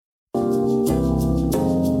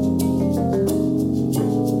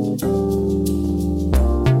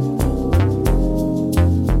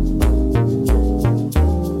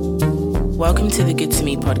Welcome to the Good To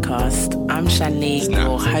Me podcast. I'm Shanley,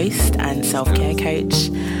 your host and self-care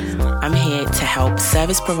coach. I'm here to help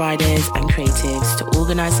service providers and creatives to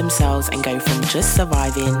organise themselves and go from just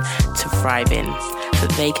surviving to thriving so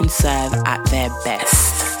that they can serve at their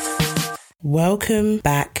best. Welcome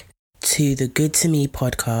back to the Good To Me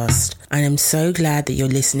podcast. And I'm so glad that you're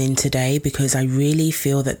listening today because I really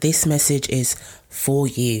feel that this message is for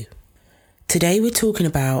you. Today we're talking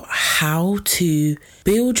about how to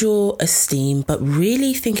build your esteem, but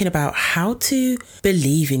really thinking about how to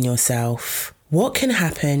believe in yourself. What can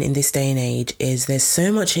happen in this day and age is there's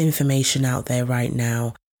so much information out there right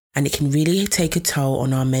now, and it can really take a toll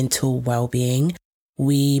on our mental well-being.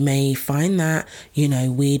 We may find that,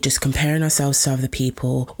 we're just comparing ourselves to other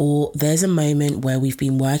people, or there's a moment where we've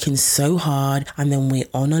been working so hard and then we're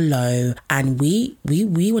on a low and we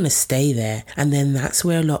want to stay there. And then that's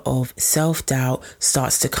where a lot of self-doubt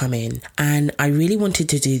starts to come in. And I really wanted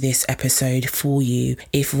to do this episode for you.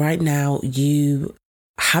 If right now you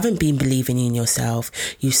haven't been believing in yourself,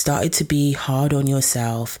 you started to be hard on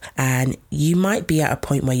yourself, and you might be at a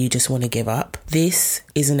point where you just want to give up, this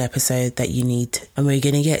is an episode that you need. And we're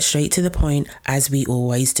going to get straight to the point as we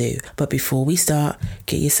always do. But before we start,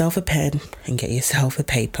 get yourself a pen and get yourself a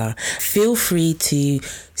paper. Feel free to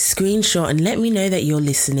screenshot and let me know that you're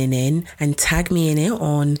listening in and tag me in it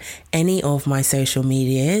on any of my social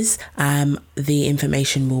medias. The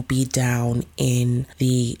information will be down in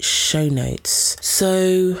the show notes.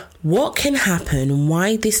 So what can happen and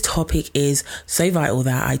why this topic is so vital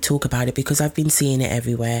that I talk about it, because I've been seeing it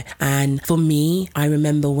everywhere. And for me, I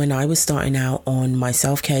remember when I was starting out on my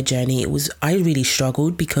self-care journey, I really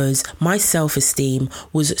struggled because my self-esteem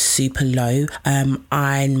was super low,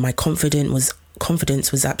 and my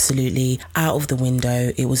confidence was absolutely out of the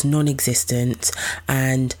window. It was non-existent,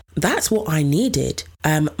 and that's what I needed.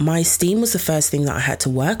 My esteem was the first thing that I had to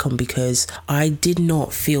work on because I did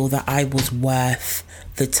not feel that I was worth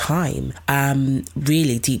the time.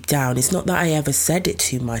 Really deep down, it's not that I ever said it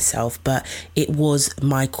to myself, but it was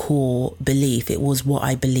my core belief. It was what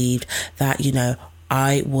I believed, that,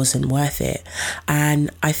 I wasn't worth it.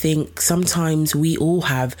 And I think sometimes we all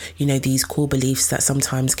have, these core beliefs that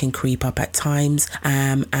sometimes can creep up at times.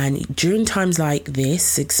 And during times like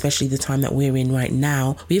this, especially the time that we're in right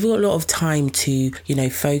now, we've got a lot of time to,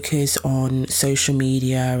 focus on social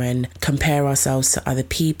media and compare ourselves to other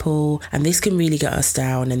people. And this can really get us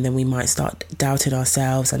down, and then we might start doubting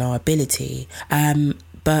ourselves and our ability.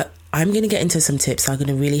 But I'm going to get into some tips that are going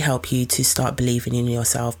to really help you to start believing in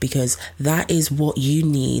yourself, because that is what you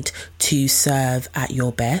need to serve at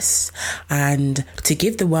your best and to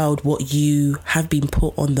give the world what you have been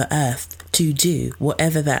put on the earth to do,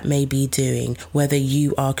 whatever that may be doing, whether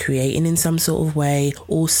you are creating in some sort of way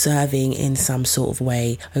or serving in some sort of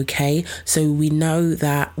way. Okay, so we know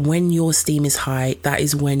that when your esteem is high, that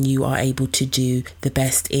is when you are able to do the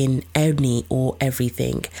best in any or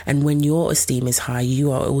everything. And when your esteem is high, you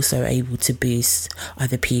are also able to boost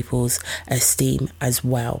other people's esteem as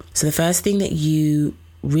well. So the first thing that you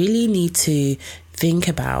really need to think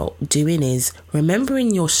about doing is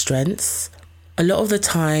remembering your strengths. A lot of the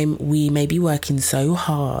time we may be working so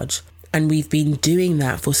hard and we've been doing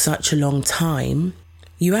that for such a long time,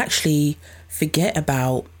 you actually forget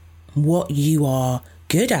about what you are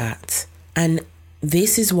good at. And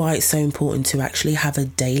this is why it's so important to actually have a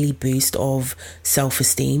daily boost of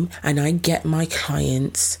self-esteem. And I get my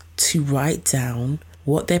clients to write down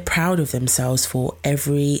what they're proud of themselves for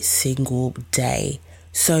every single day.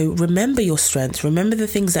 So remember your strengths, remember the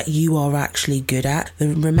things that you are actually good at,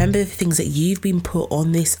 remember the things that you've been put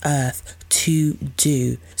on this earth to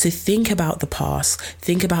do. So think about the past,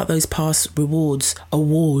 think about those past rewards,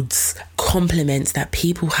 awards, compliments that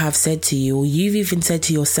people have said to you, or you've even said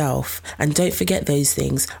to yourself, and don't forget those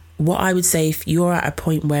things. What I would say, if you're at a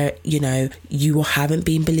point where, you haven't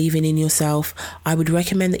been believing in yourself, I would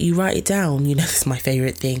recommend that you write it down. This is my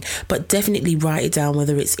favorite thing, but definitely write it down,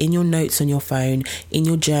 whether it's in your notes on your phone, in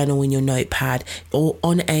your journal, in your notepad, or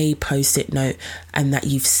on a post-it note, and that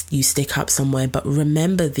you stick up somewhere. But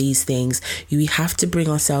remember these things. We have to bring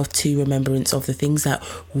ourselves to remembrance of the things that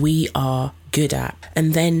we are good at.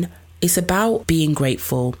 And then it's about being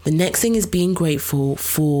grateful. The next thing is being grateful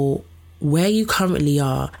for where you currently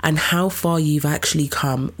are and how far you've actually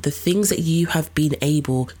come, the things that you have been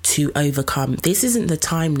able to overcome. This isn't the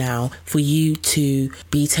time now for you to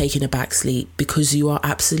be taking a back seat, because you are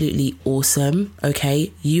absolutely awesome.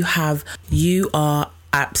 Okay, you are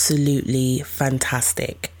absolutely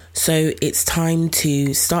fantastic. So it's time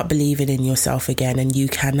to start believing in yourself again, and you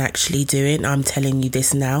can actually do it. I'm telling you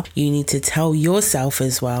this now. You need to tell yourself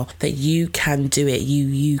as well that you can do it.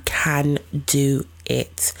 You can do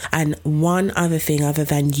it. And one other thing other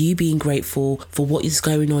than you being grateful for what is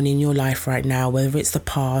going on in your life right now, whether it's the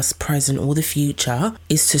past, present or the future,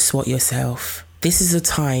 is to SWOT yourself. This is a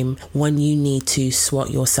time when you need to SWOT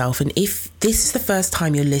yourself. And if this is the first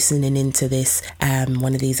time you're listening into this,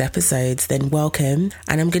 one of these episodes, then welcome.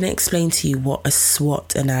 And I'm going to explain to you what a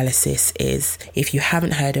SWOT analysis is, if you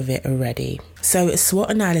haven't heard of it already. So a SWOT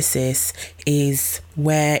analysis is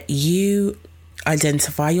where you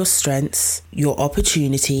identify your strengths, your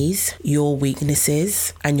opportunities, your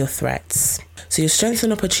weaknesses, and your threats. So your strengths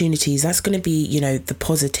and opportunities, that's going to be, the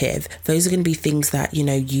positive. Those are going to be things that,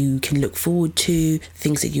 you can look forward to,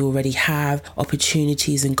 things that you already have,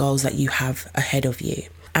 opportunities and goals that you have ahead of you.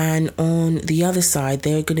 And on the other side,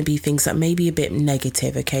 there are going to be things that may be a bit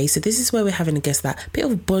negative, okay? So this is where we're having, that bit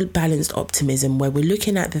of balanced optimism, where we're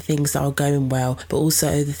looking at the things that are going well, but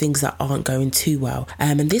also the things that aren't going too well.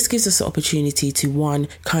 And this gives us the opportunity to, one,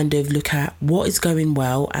 kind of look at what is going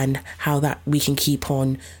well and how that we can keep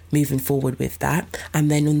on moving forward with that. And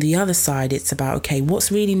then on the other side, it's about, okay, what's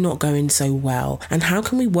really not going so well and how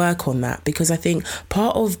can we work on that? Because I think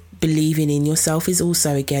part of believing in yourself is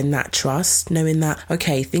also, again, that trust, knowing that,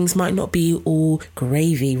 okay, things might not be all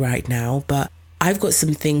gravy right now, but I've got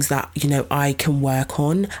some things that, I can work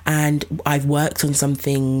on, and I've worked on some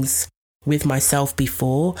things with myself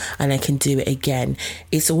before and I can do it again.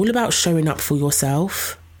 It's all about showing up for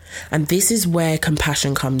yourself. And this is where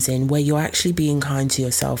compassion comes in, where you're actually being kind to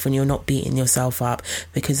yourself and you're not beating yourself up,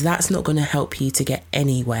 because that's not going to help you to get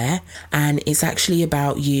anywhere. And it's actually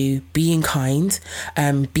about you being kind,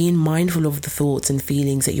 being mindful of the thoughts and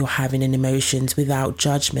feelings that you're having and emotions without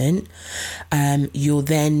judgment. You're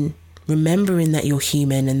then remembering that you're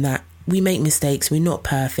human and that we make mistakes, we're not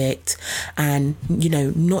perfect, and,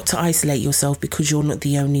 not to isolate yourself because you're not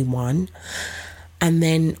the only one. And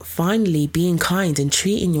then finally, being kind and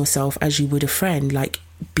treating yourself as you would a friend, like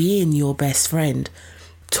being your best friend,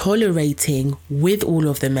 tolerating with all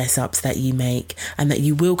of the mess ups that you make and that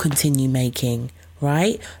you will continue making,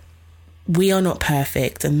 right? We are not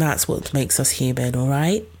perfect, and that's what makes us human, all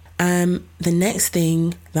right? The next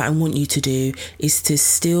thing that I want you to do is to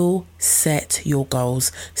still set your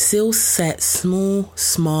goals. Still set small,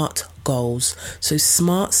 smart goals. So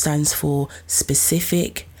SMART stands for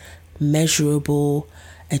specific, measurable,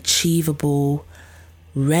 achievable,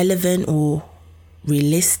 relevant or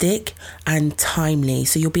realistic, and timely.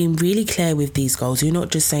 So you're being really clear with these goals. You're not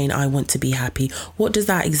just saying, I want to be happy. What does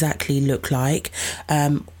that exactly look like?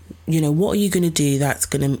 What are you going to do that's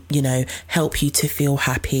going to, help you to feel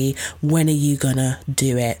happy? When are you going to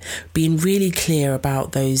do it? Being really clear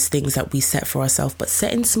about those things that we set for ourselves, but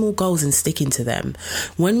setting small goals and sticking to them.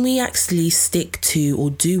 When we actually stick to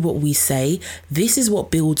or do what we say, this is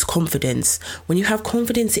what builds confidence. When you have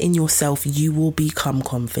confidence in yourself, you will become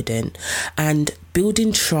confident. And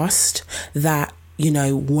building trust that,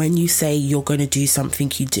 when you say you're going to do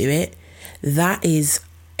something, you do it. That is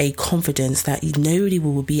a confidence that nobody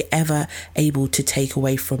will be ever able to take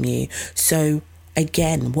away from you. So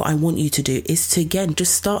again, what I want you to do is to, again,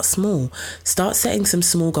 just start small. Start setting some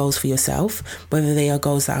small goals for yourself, whether they are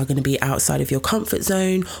goals that are going to be outside of your comfort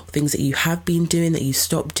zone, things that you have been doing that you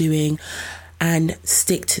stopped doing, and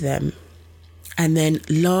stick to them. And then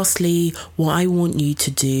lastly, what I want you to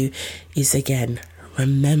do is, again,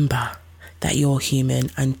 remember that you're human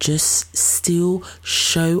and just still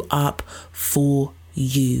show up for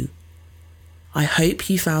you. I hope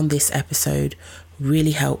you found this episode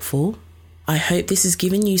really helpful. I hope this has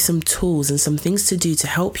given you some tools and some things to do to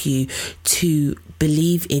help you to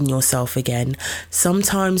believe in yourself again.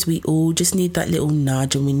 Sometimes we all just need that little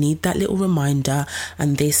nudge and we need that little reminder,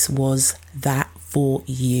 and this was that for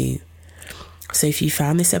you. So if you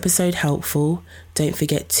found this episode helpful, don't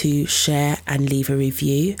forget to share and leave a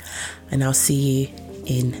review, and I'll see you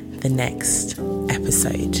in the next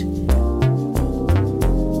episode.